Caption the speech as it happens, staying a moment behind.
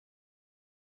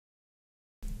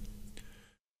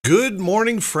Good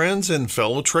morning, friends and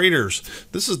fellow traders.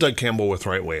 This is Doug Campbell with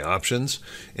Right Way Options,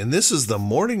 and this is the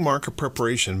morning market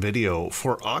preparation video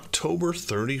for October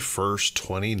 31st,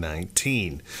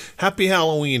 2019. Happy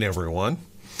Halloween, everyone.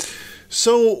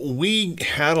 So we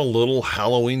had a little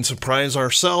Halloween surprise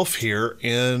ourselves here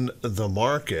in the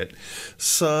market.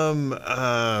 Some,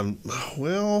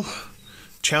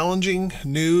 challenging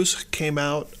news came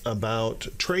out about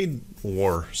trade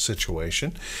war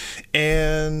situation,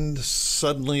 and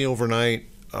suddenly overnight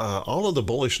all of the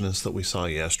bullishness that we saw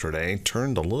yesterday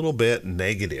turned a little bit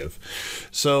negative.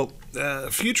 So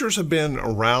futures have been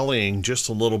rallying just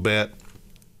a little bit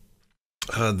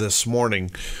this morning,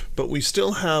 but we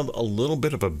still have a little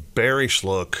bit of a bearish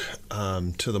look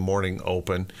to the morning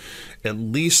open, at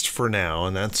least for now,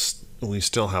 and we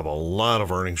still have a lot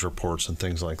of earnings reports and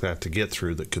things like that to get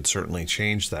through that could certainly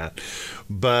change that.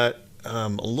 But a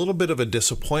little bit of a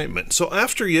disappointment. So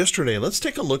after yesterday, let's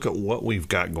take a look at what we've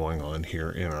got going on here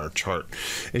in our chart.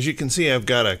 As you can see, I've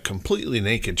got a completely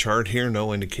naked chart here,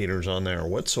 no indicators on there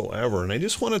whatsoever. And I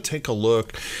just want to take a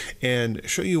look and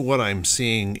show you what I'm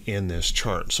seeing in this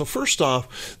chart. So first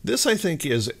off, this I think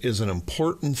is an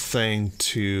important thing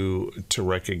to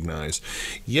recognize.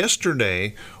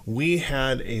 Yesterday, we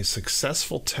had a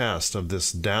successful test of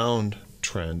this downtrend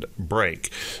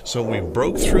break. So we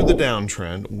broke through the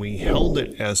downtrend, we held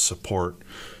it as support,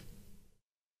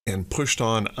 and pushed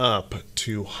on up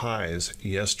to highs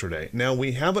yesterday. Now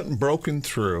we haven't broken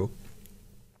through.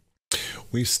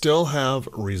 We still have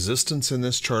resistance in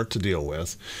this chart to deal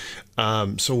with.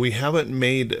 So we haven't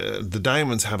made, the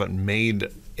diamonds haven't made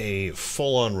a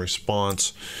full-on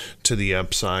response to the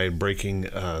upside, breaking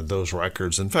those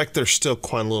records. In fact, there's still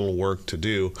quite a little work to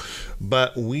do,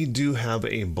 but we do have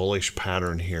a bullish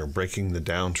pattern here, breaking the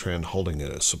downtrend, holding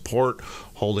it as support,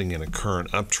 holding in a current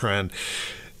uptrend.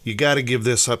 You got to give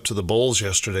this up to the bulls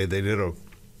yesterday. They did a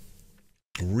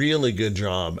really good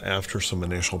job after some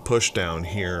initial push down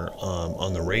here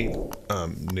on the rate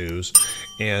news,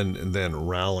 and then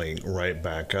rallying right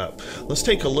back up. Let's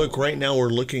take a look. Right now we're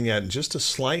looking at just a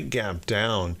slight gap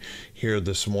down here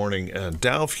this morning.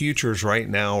 Dow futures right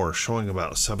now are showing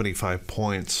about 75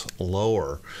 points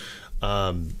lower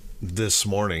this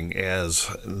morning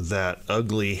as that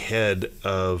ugly head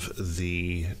of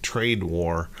the trade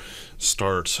war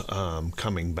starts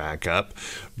coming back up.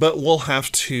 But we'll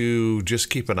have to just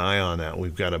keep an eye on that.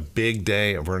 We've got a big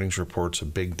day of earnings reports, a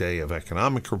big day of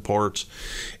economic reports,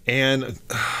 and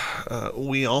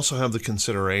we also have the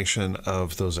consideration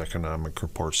of those economic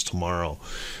reports tomorrow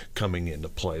coming into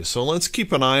play. So let's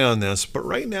keep an eye on this. But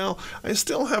right now, I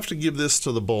still have to give this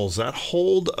to the bulls. That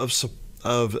hold of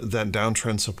that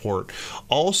downtrend support.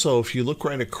 Also, if you look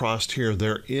right across here,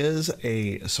 there is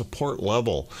a support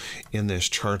level in this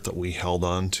chart that we held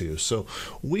on to. So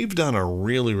we've done a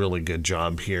really good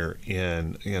job here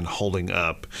in holding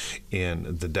up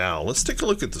in the Dow. Let's take a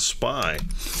look at the SPY.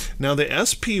 Now the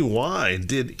SPY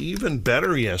did even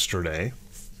better yesterday,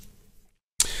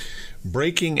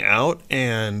 breaking out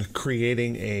and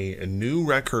creating a new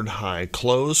record high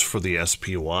close for the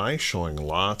SPY, showing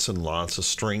lots and lots of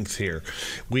strength here.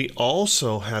 We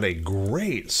also had a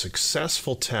great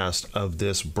successful test of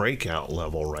this breakout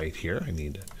level right here. I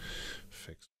need to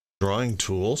fix drawing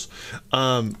tools.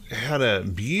 Had a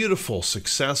beautiful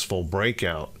successful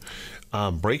breakout,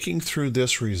 breaking through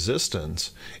this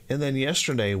resistance, and then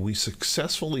yesterday we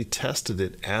successfully tested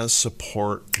it as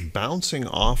support, bouncing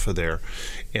off of there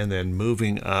and then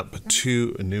moving up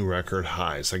to new record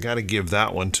highs. I got to give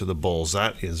that one to the bulls.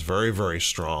 That is very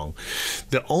strong.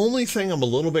 The only thing I'm a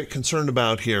little bit concerned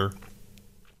about here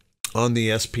on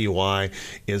the SPY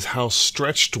is how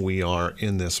stretched we are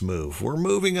in this move. We're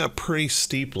moving up pretty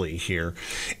steeply here,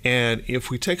 and if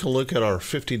we take a look at our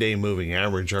 50-day moving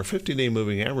average, our 50-day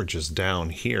moving average is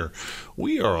down here.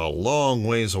 We are a long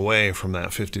ways away from that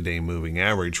 50-day moving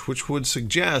average, which would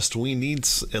suggest we need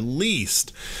at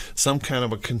least some kind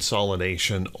of a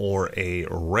consolidation or a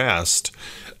rest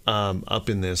up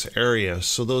in this area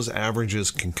so those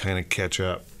averages can kind of catch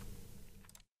up.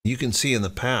 You can see in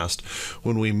the past,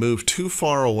 when we move too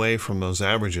far away from those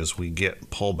averages, we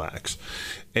get pullbacks,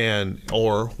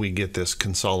 or we get this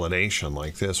consolidation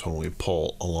like this when we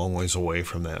pull a long ways away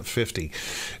from that 50.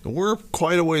 We're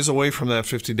quite a ways away from that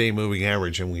 50-day moving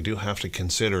average, and we do have to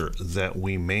consider that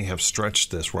we may have stretched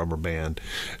this rubber band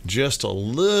just a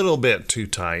little bit too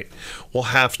tight. We'll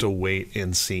have to wait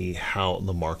and see how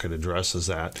the market addresses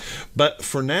that. But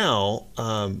for now,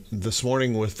 this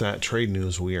morning with that trade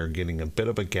news, we are getting a bit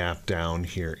of a gap down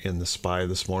here in the SPY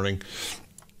this morning.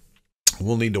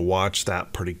 We'll need to watch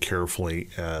that pretty carefully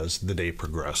as the day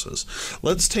progresses.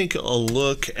 Let's take a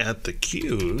look at the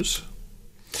Qs.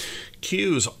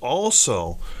 Qs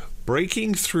also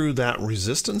breaking through that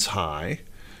resistance high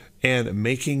and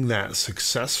making that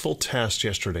successful test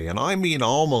yesterday. And I mean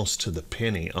almost to the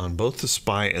penny on both the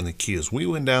SPY and the Qs. We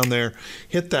went down there,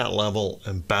 hit that level,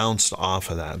 and bounced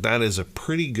off of that. That is a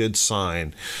pretty good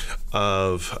sign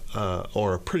of,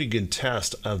 or a pretty good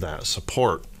test of that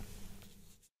support.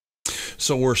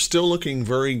 So we're still looking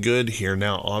very good here.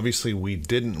 Now, obviously, we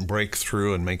didn't break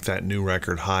through and make that new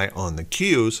record high on the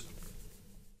Qs,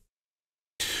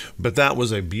 but that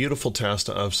was a beautiful test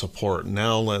of support.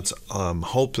 Now let's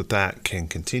hope that that can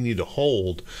continue to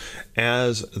hold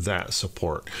as that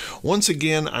support. Once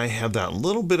again, I have that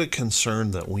little bit of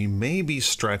concern that we may be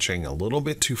stretching a little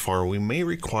bit too far. We may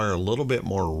require a little bit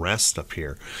more rest up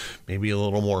here, maybe a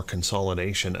little more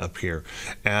consolidation up here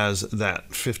as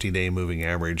that 50-day moving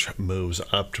average moves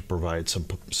up to provide some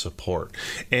support.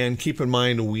 And keep in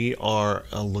mind, we are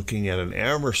looking at an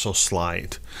ever so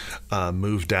slight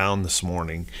move down this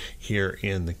morning here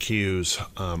in the Qs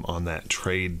on that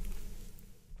trade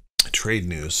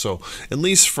news. So at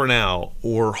least for now,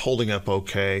 we're holding up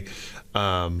okay,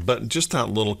 but just that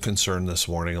little concern this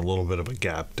morning, a little bit of a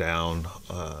gap down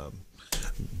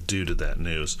due to that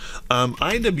news.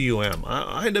 IWM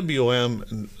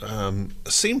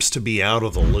seems to be out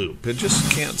of the loop. It just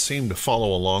can't seem to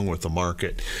follow along with the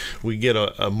market. We get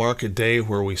a market day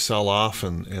where we sell off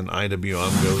and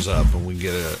IWM goes up, and we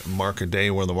get a market day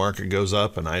where the market goes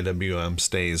up and IWM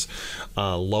stays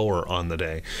lower on the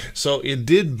day. So it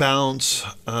did bounce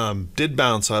up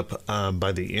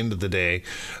by the end of the day,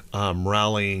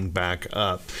 rallying back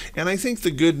up. And I think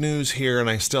the good news here, and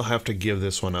I still have to give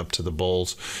this one up to the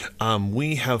bulls,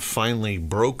 we have finally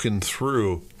broken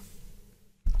through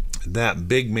that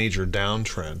big major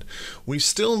downtrend. We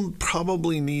still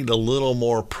probably need a little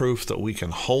more proof that we can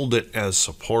hold it as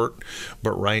support,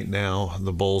 but right now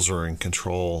the bulls are in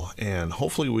control, and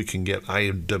hopefully we can get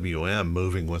IWM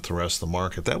moving with the rest of the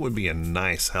market. That would be a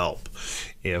nice help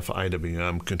if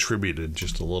IWM contributed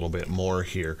just a little bit more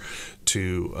here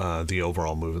to the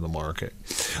overall move of the market.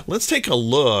 Let's take a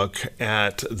look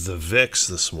at the VIX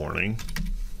this morning.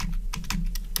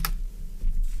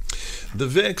 The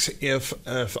VIX, if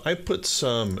I put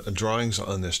some drawings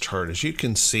on this chart, as you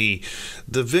can see,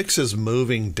 the VIX is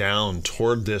moving down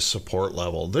toward this support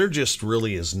level. There just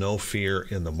really is no fear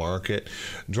in the market.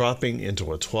 Dropping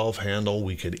into a 12 handle,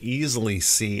 we could easily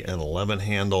see an 11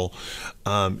 handle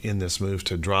in this move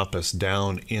to drop us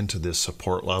down into this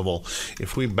support level.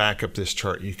 If we back up this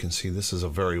chart, you can see this is a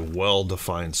very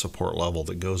well-defined support level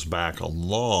that goes back a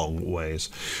long ways.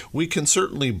 We can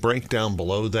certainly break down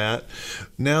below that.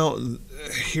 Now,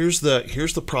 here's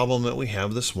the problem that we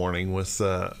have this morning with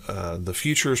the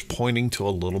futures pointing to a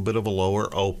little bit of a lower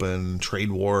open.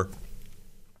 Trade war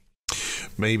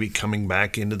maybe coming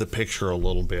back into the picture a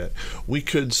little bit. We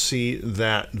could see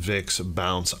that VIX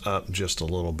bounce up just a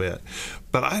little bit,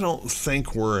 but I don't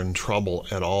think we're in trouble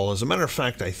at all. As a matter of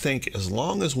fact, I think as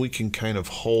long as we can kind of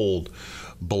hold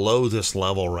below this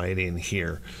level right in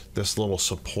here, this little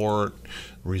support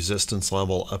resistance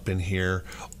level up in here,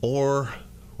 or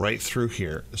right through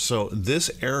here. So this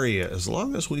area, as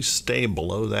long as we stay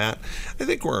below that, I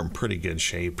think we're in pretty good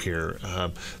shape here.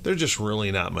 There's just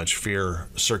really not much fear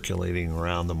circulating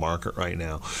around the market right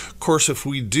now. Of course, if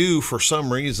we do, for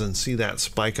some reason, see that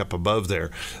spike up above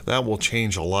there, that will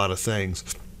change a lot of things.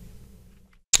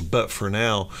 But for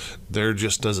now, there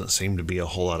just doesn't seem to be a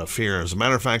whole lot of fear. As a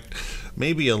matter of fact,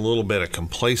 maybe a little bit of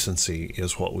complacency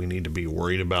is what we need to be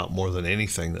worried about more than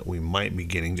anything, that we might be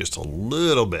getting just a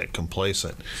little bit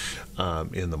complacent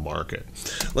in the market.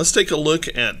 Let's take a look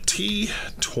at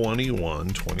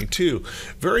T2122.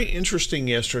 Very interesting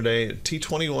yesterday,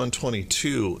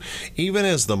 T2122. Even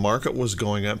as the market was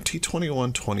going up,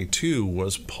 T2122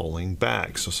 was pulling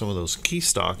back. So some of those key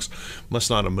stocks must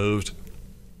not have moved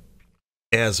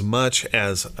as much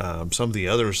as some of the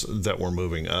others that were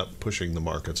moving up, pushing the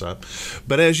markets up.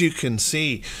 But as you can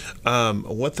see,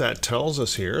 what that tells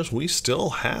us here is we still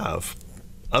have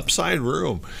upside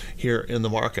room here in the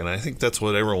market. And I think that's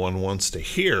what everyone wants to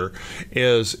hear,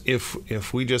 is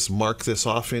if we just mark this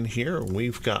off in here,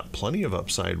 we've got plenty of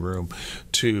upside room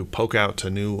to poke out to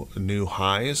new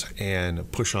highs and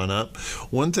push on up.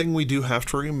 One thing we do have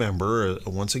to remember,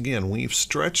 once again, we've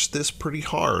stretched this pretty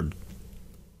hard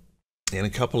And a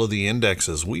couple of the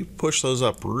indexes, we push those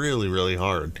up really, really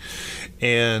hard.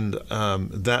 And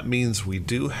that means we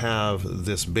do have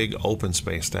this big open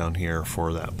space down here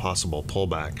for that possible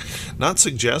pullback. Not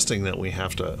suggesting that we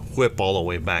have to whip all the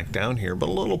way back down here, but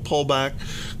a little pullback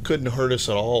couldn't hurt us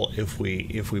at all if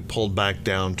we pulled back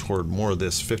down toward more of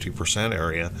this 50%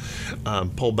 area,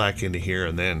 pull back into here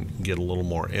and then get a little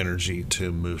more energy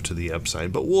to move to the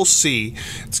upside. But we'll see.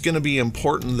 It's going to be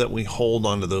important that we hold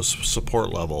onto those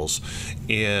support levels,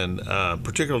 in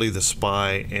particularly the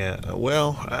SPY, and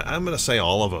I'm going to say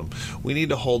all of them. We need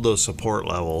to hold those support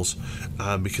levels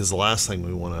because the last thing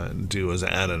we want to do is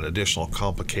add an additional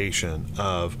complication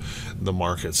of the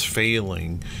markets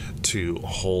failing to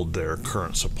hold their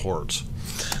current supports.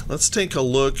 Let's take a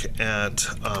look at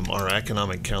our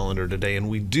economic calendar today, and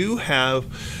we do have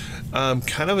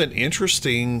kind of an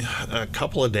interesting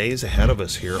couple of days ahead of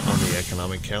us here on the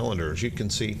economic calendar. As you can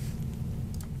see,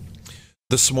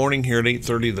 this morning here at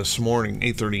 8:30 this morning,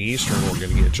 8:30 Eastern, we're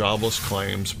going to get jobless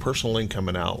claims, personal income,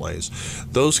 and outlays.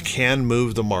 Those can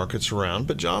move the markets around,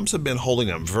 but jobs have been holding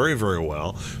up very, very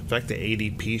well. In fact, the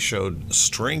ADP showed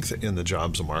strength in the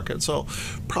jobs market, so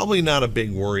probably not a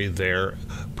big worry there.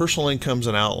 Personal incomes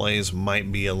and outlays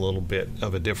might be a little bit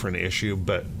of a different issue,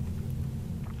 but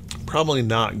probably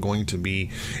not going to be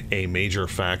a major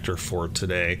factor for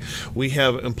today. We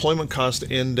have employment cost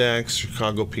index,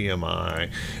 Chicago PMI,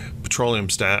 petroleum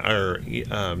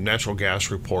natural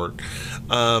gas report.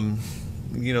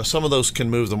 Some of those can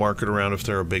move the market around if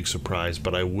they're a big surprise,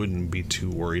 but I wouldn't be too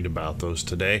worried about those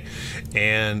today.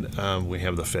 And we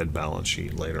have the Fed balance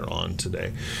sheet later on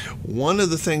today. One of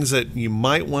the things that you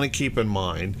might want to keep in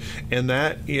mind, and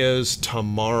that is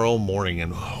tomorrow morning.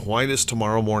 And why does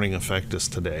tomorrow morning affect us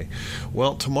today?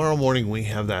 Well, tomorrow morning we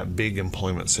have that big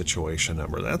employment situation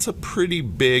number. That's a pretty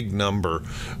big number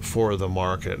for the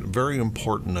market, very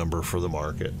important number for the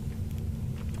market.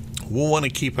 We'll want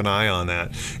to keep an eye on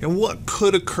that. And what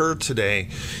could occur today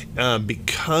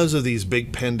because of these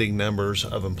big pending numbers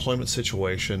of employment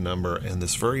situation number and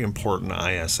this very important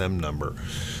ISM number.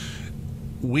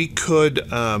 We could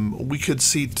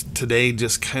see today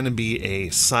just kind of be a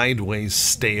sideways,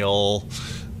 stale,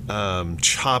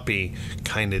 choppy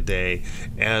kind of day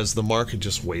as the market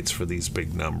just waits for these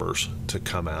big numbers to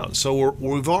come out. So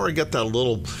we've already got that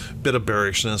little bit of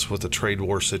bearishness with the trade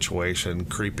war situation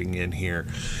creeping in here.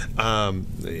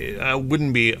 I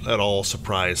wouldn't be at all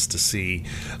surprised to see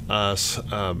us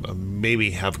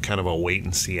maybe have kind of a wait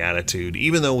and see attitude,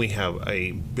 even though we have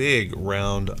a big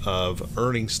round of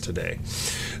earnings today.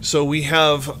 So we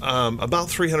have about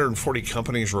 340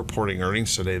 companies reporting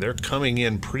earnings today. They're coming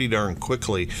in pretty darn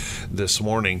quickly this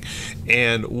morning,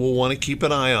 and we'll want to keep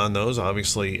an eye on those.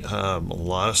 Obviously, a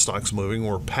lot of stocks moving.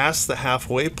 We're past the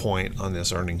halfway point on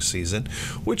this earnings season,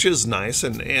 which is nice,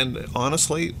 and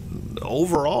honestly,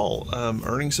 overall,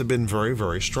 earnings have been very,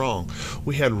 very strong.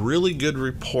 We had really good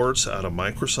reports out of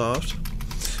Microsoft.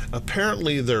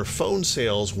 Apparently, their phone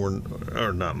sales were,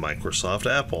 or not Microsoft,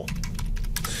 Apple.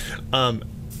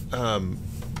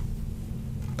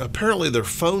 Apparently, their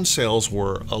phone sales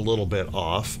were a little bit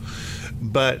off,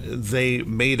 but they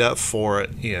made up for it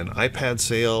in iPad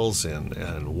sales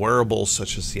and wearables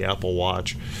such as the Apple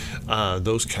Watch,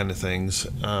 those kind of things,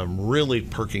 really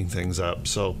perking things up.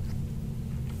 So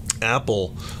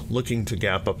Apple looking to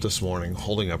gap up this morning,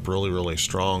 holding up really, really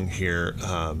strong here.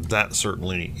 That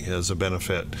certainly is a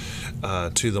benefit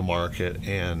to the market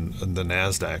and the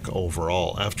NASDAQ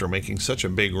overall. After making such a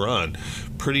big run,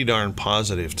 pretty darn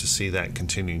positive to see that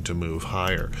continuing to move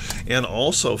higher. And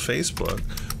also Facebook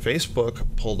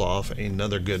pulled off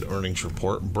another good earnings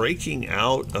report, breaking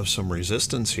out of some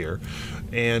resistance here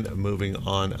and moving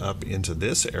on up into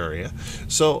this area.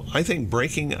 So I think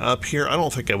breaking up here, I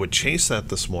don't think I would chase that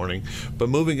this morning, but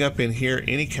moving up in here,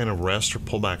 any kind of rest or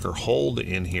pullback or hold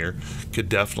in here could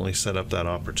definitely set up that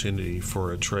opportunity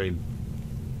for a trade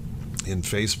in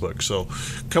Facebook. So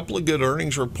a couple of good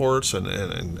earnings reports and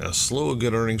a slew of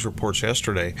good earnings reports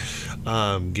yesterday,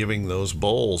 giving those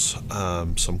bulls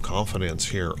some confidence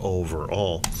here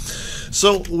overall.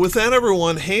 So with that,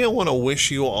 everyone, hey, I want to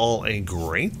wish you all a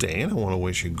great day, and I want to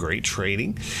wish you great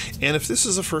trading. And if this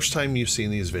is the first time you've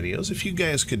seen these videos, if you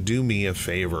guys could do me a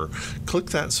favor, click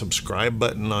that subscribe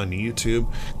button on YouTube,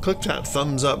 click that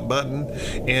thumbs up button,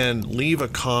 and leave a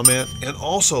comment. And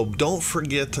also, don't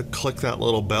forget to click that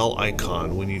little bell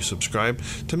icon when you subscribe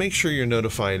to make sure you're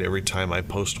notified every time I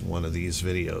post one of these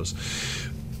videos.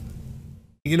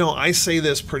 You know, I say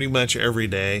this pretty much every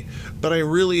day, but I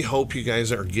really hope you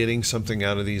guys are getting something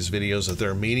out of these videos, that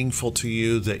they're meaningful to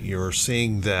you, that you're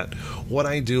seeing that what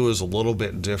I do is a little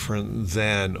bit different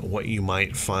than what you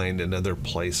might find in other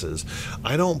places.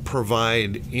 I don't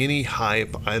provide any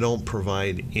hype. I don't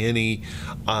provide any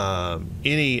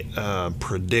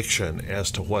prediction as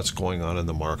to what's going on in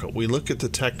the market. We look at the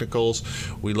technicals,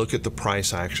 we look at the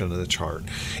price action of the chart,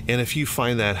 and if you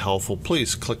find that helpful,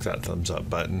 please click that thumbs up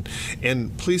button,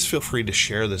 and please feel free to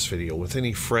share this video with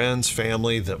any friends,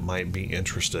 family that might be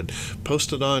interested.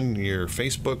 Post it on your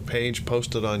Facebook page,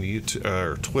 post it on YouTube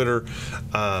or Twitter.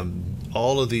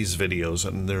 All of these videos,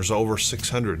 and there's over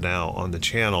 600 now on the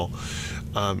channel,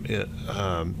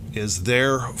 is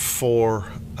there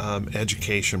for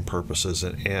education purposes,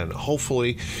 and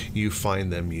hopefully you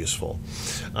find them useful.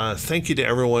 Thank you to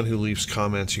everyone who leaves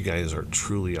comments. You guys are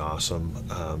truly awesome.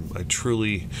 I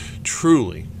truly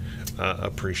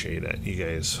appreciate it. You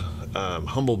guys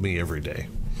humble me every day.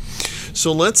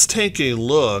 So let's take a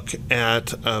look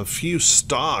at a few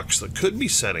stocks that could be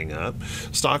setting up,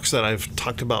 stocks that I've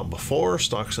talked about before,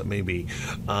 stocks that may be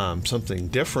something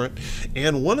different,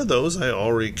 and one of those I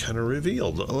already kind of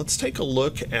revealed. Let's take a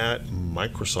look at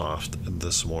Microsoft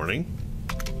this morning.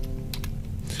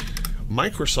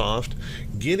 Microsoft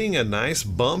getting a nice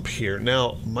bump here.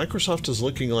 Now, Microsoft is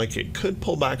looking like it could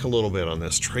pull back a little bit on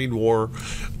this trade war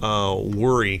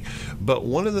worry, but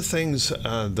one of the things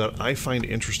that I find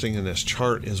interesting in this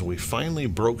chart is we finally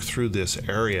broke through this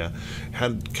area,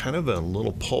 had kind of a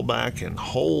little pullback and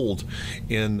hold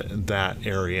in that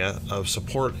area of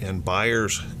support, and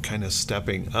buyers kind of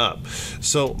stepping up.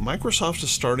 So Microsoft is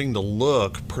starting to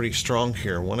look pretty strong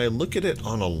here. When I look at it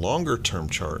on a longer term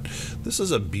chart, this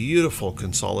is a beautiful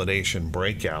consolidation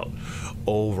breakout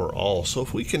overall. So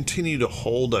if we continue to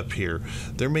hold up here,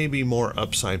 there may be more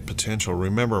upside potential.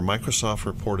 Remember, Microsoft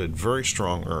reported very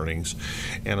strong earnings,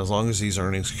 and as long as these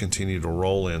earnings continue to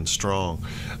roll in strong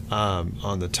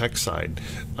on the tech side,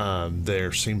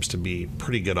 there seems to be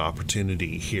pretty good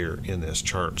opportunity here in this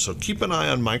chart. So keep an eye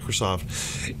on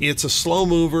Microsoft. It's a slow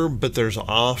mover, but there's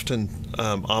often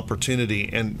opportunity,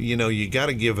 and you know, you got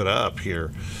to give it up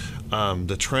here.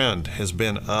 The trend has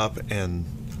been up, and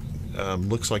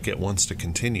looks like it wants to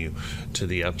continue to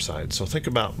the upside. So think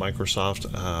about Microsoft.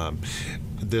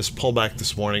 This pullback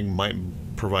this morning might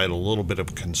provide a little bit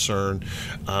of concern.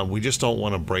 We just don't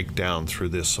want to break down through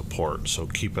this support, so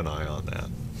keep an eye on that.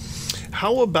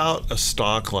 How about a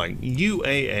stock like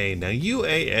UAA? Now,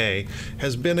 UAA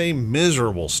has been a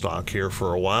miserable stock here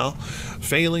for a while,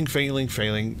 failing.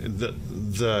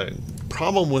 The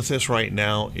problem with this right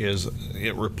now is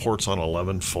it reports on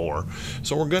 11/4,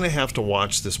 so we're going to have to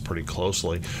watch this pretty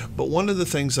closely. But one of the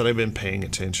things that I've been paying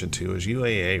attention to is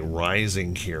UAA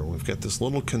rising here. We've got this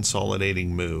little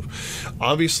consolidating move.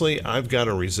 Obviously, I've got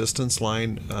a resistance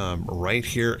line right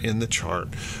here in the chart,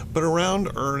 but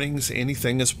around earnings,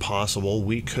 anything is possible.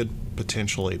 We could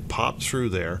potentially pop through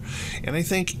there, and I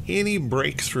think any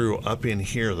breakthrough up in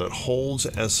here that holds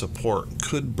as support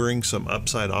could bring some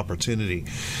upside opportunity.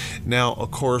 Now, of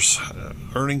course,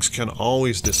 earnings can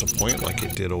always disappoint like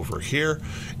it did over here,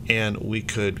 and we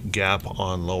could gap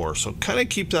on lower. So kind of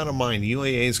keep that in mind.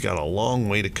 UAA's got a long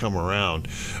way to come around,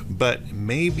 but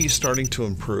maybe starting to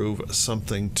improve,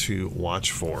 something to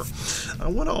watch for. I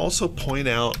want to also point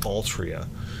out Altria.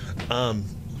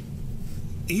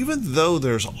 Even though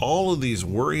there's all of these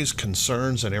worries,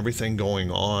 concerns, and everything going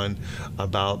on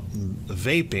about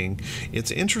vaping,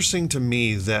 it's interesting to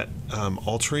me that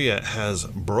Altria has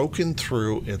broken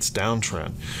through its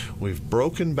downtrend. We've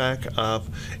broken back up,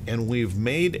 and we've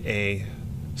made a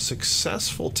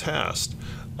successful test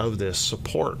of this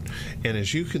support. And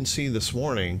as you can see this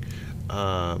morning,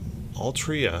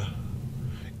 Altria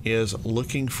is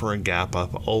looking for a gap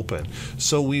up open.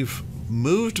 So we've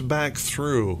moved back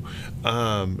through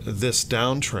this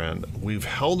downtrend. We've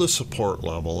held a support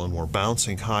level, and we're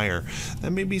bouncing higher.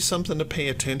 That may be something to pay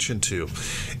attention to.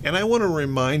 And I want to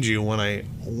remind you, when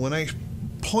I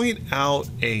point out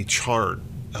a chart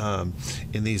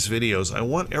in these videos, I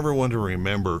want everyone to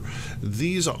remember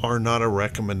these are not a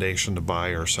recommendation to buy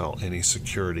or sell any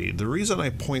security. The reason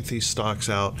I point these stocks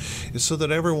out is so that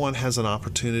everyone has an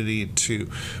opportunity to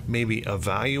maybe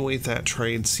evaluate that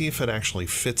trade, see if it actually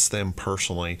fits them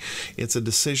personally. It's a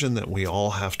decision that we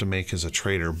all have to make as a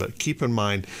trader, but keep in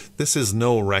mind, this is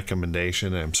no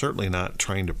recommendation. I'm certainly not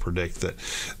trying to predict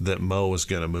that Mo is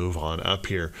going to move on up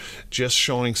here, just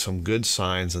showing some good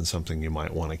signs and something you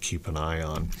might want to keep an eye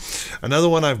on. Another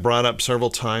one I've brought up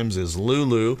several times is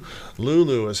Lulu.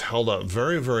 Lulu has held up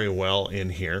very, very well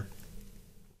in here.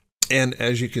 And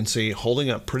as you can see, holding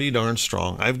up pretty darn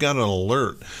strong. I've got an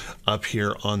alert up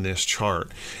here on this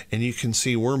chart, and you can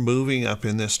see we're moving up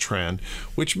in this trend,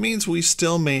 which means we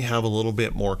still may have a little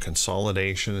bit more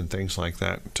consolidation and things like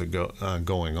that to go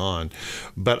going on.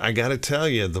 But I got to tell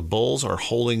you, the bulls are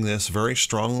holding this very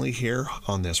strongly here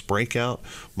on this breakout.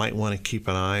 Might want to keep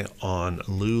an eye on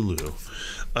Lulu.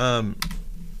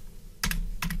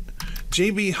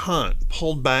 JB Hunt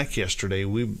pulled back yesterday.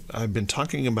 I've been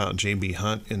talking about JB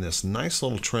Hunt in this nice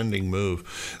little trending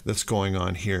move that's going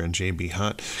on here in JB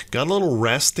Hunt. Got a little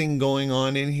resting going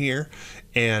on in here,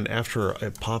 and after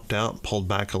it popped out, pulled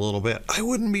back a little bit. I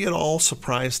wouldn't be at all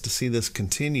surprised to see this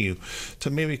continue to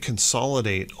maybe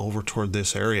consolidate over toward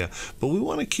this area, but we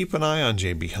want to keep an eye on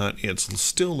JB Hunt. It's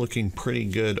still looking pretty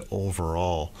good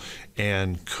overall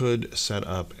and could set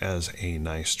up as a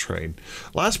nice trade.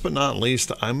 Last but not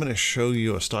least, I'm going to show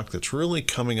you a stock that's really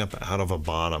coming up out of a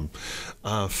bottom.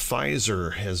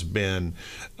 Pfizer has been,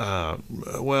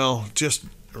 well, just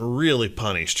really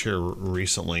punished here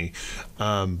recently,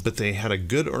 but they had a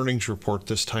good earnings report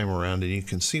this time around, and you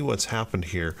can see what's happened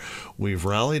here. We've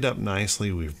rallied up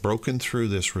nicely. We've broken through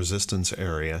this resistance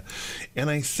area, and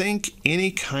I think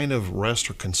any kind of rest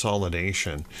or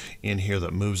consolidation in here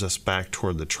that moves us back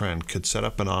toward the trend could set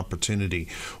up an opportunity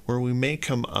where we may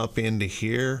come up into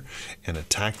here and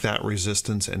attack that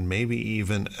resistance and maybe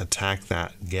even attack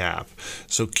that gap.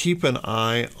 So keep an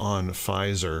eye on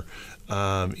Pfizer.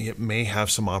 It may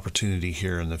have some opportunity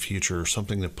here in the future,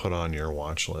 something to put on your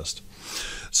watch list.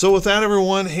 So with that,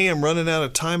 everyone, hey, I'm running out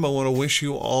of time. I want to wish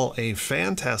you all a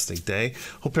fantastic day.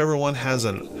 Hope everyone has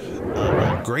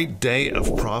a great day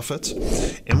of profits.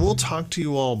 And we'll talk to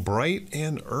you all bright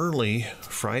and early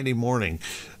Friday morning.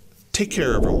 Take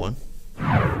care, everyone.